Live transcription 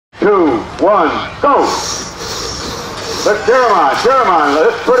2, 1, go! Let's Jeremiah,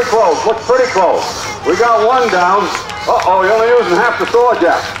 it's pretty close, looks pretty close. We got one down. Uh-oh, you're only using half the sword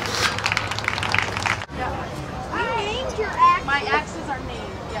yet. I named your axe. My axes are named.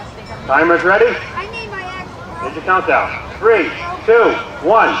 Yes, they have. Timer's ready? I named my axe. Here's your countdown. 3, 2,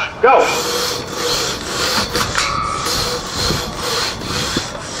 1, go!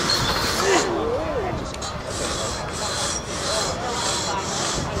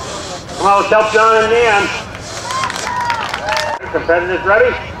 Come on, let's help John and Nan. Competitors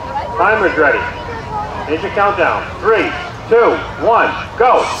ready? Timer's ready. Here's your countdown. 3, 2, 1,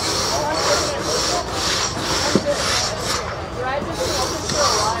 go!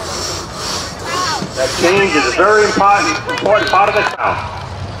 That change is a very important part of the count.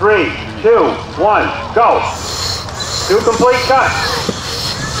 3, 2, 1, go! 2 complete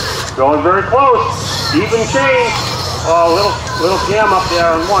cuts. Going very close. Even change. Oh, little jam up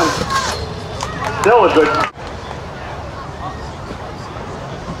there on one. Still a good.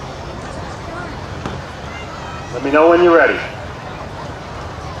 Let me know when you're ready.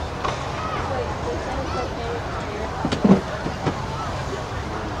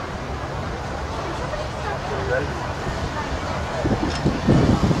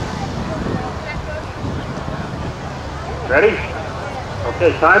 Ready?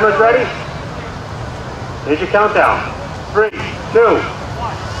 Okay, timer's ready. Here's your countdown. 3, 2,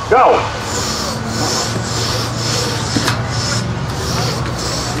 go!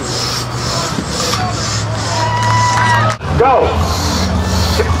 Go!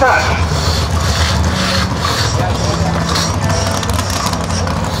 Get touch!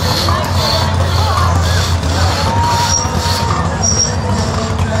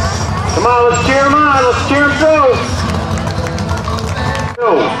 Come on, let's cheer him on. Let's cheer him through. 2,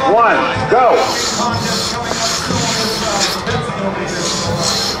 1, go!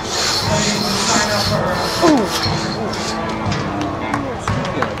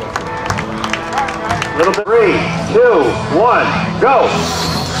 Little bit. 3, 2, 1, go!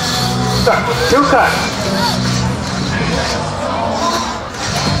 2 cuts.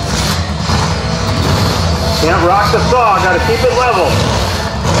 Can't rock the saw. Got to keep it level.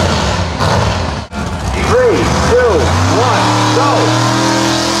 3, 2, 1, go!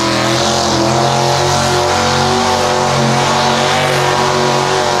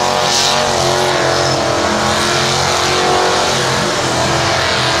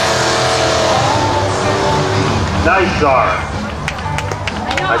 Nice saw.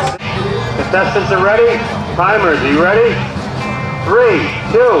 Contestants are ready. Timers, are you ready? 3,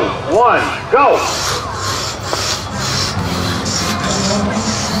 2, 1, go!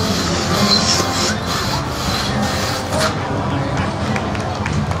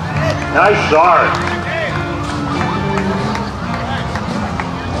 Nice saw.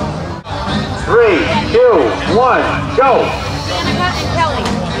 3, 2, 1, go! Danica and Kelly.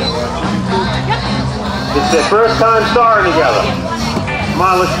 It's their first time sawing together. Come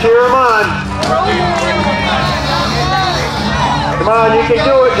on, let's cheer them on. Come on, you can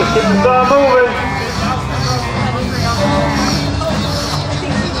do it. Just keep the saw moving.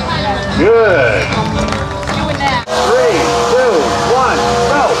 Good. 3, 2, 1,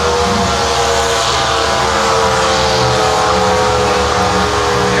 go.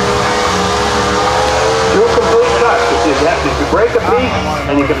 Do a complete cut. If you break a piece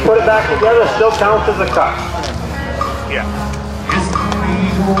and you can put it back together, it still counts as a cut. Yeah.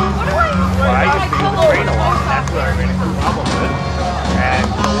 Well, I used to use the train a lot, and that's what I ran into a problem with.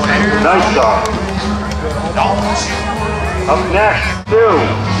 And nice saw. Up next, 2,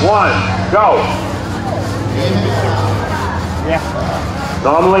 1, go. yeah.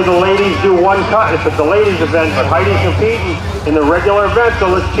 Normally the ladies do 1 cut if it's a ladies event, but Heidi's competing in the regular event, so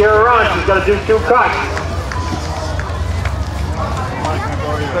let's cheer her on. She's got to do 2 cuts.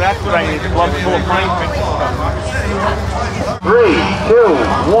 So that's what I need, glove full of pine fins. 3, 2,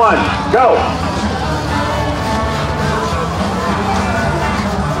 1, go!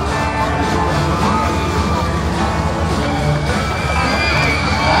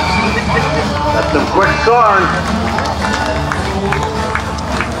 That's some quick sawing.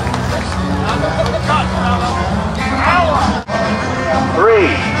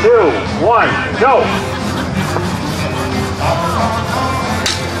 3, 2, 1, go!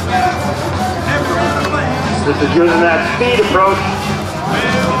 This is using that speed approach.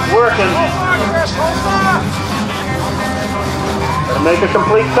 It's working. Gotta make a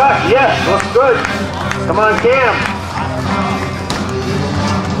complete cut. Yes, looks good. Come on, Cam.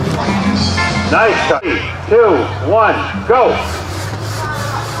 Nice cut. 3, 2, 1, go.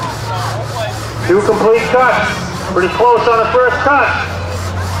 2 complete cuts. Pretty close on the first cut.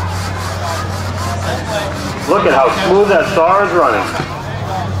 Look at how smooth that saw is running.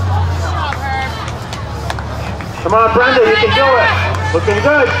 Come on, Brenda, you can do it. Looking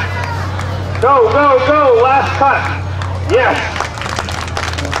good. Go, go, go. Last cut. Yes.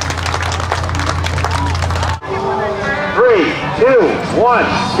 3, 2, 1,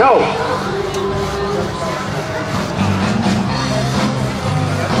 go.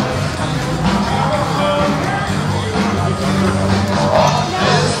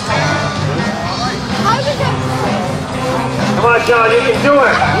 Come on, John, you can do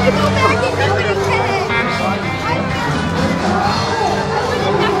it. You can...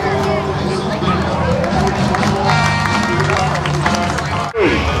 3,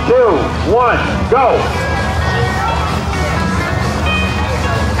 2, 1, go.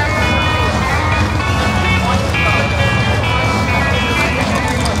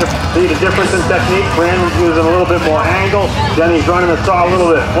 See the difference in technique? Brandon's using a little bit more angle. Jenny's running the saw a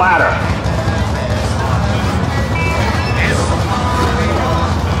little bit flatter.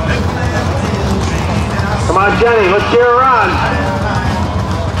 Come on, Jenny, let's cheer her on.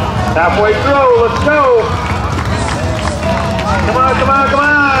 Halfway through, let's go. Come on, come on, come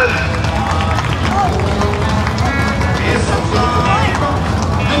on.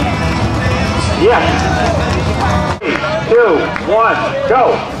 Yes. 3, 2, 1,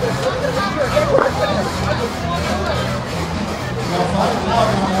 go.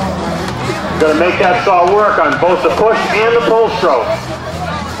 You're going to make that saw work on both the push and the pull stroke.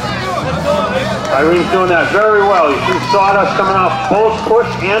 Irene's doing that very well. You see sawdust coming off both push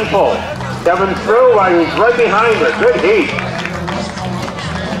and pull. Kevin's through. Irene's right behind her. Good heat.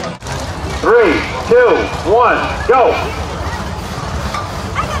 3, 2, 1, go.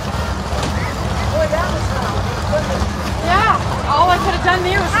 Yeah, all I could have done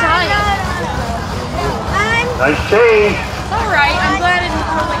there was time. Nice change. All right, I'm glad I didn't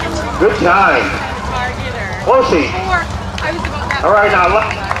really get too Good time. hard either. We'll see. I was about that. All right, now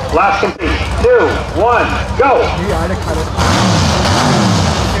last compete. 2, 1, go. Yeah, I'd have cut it.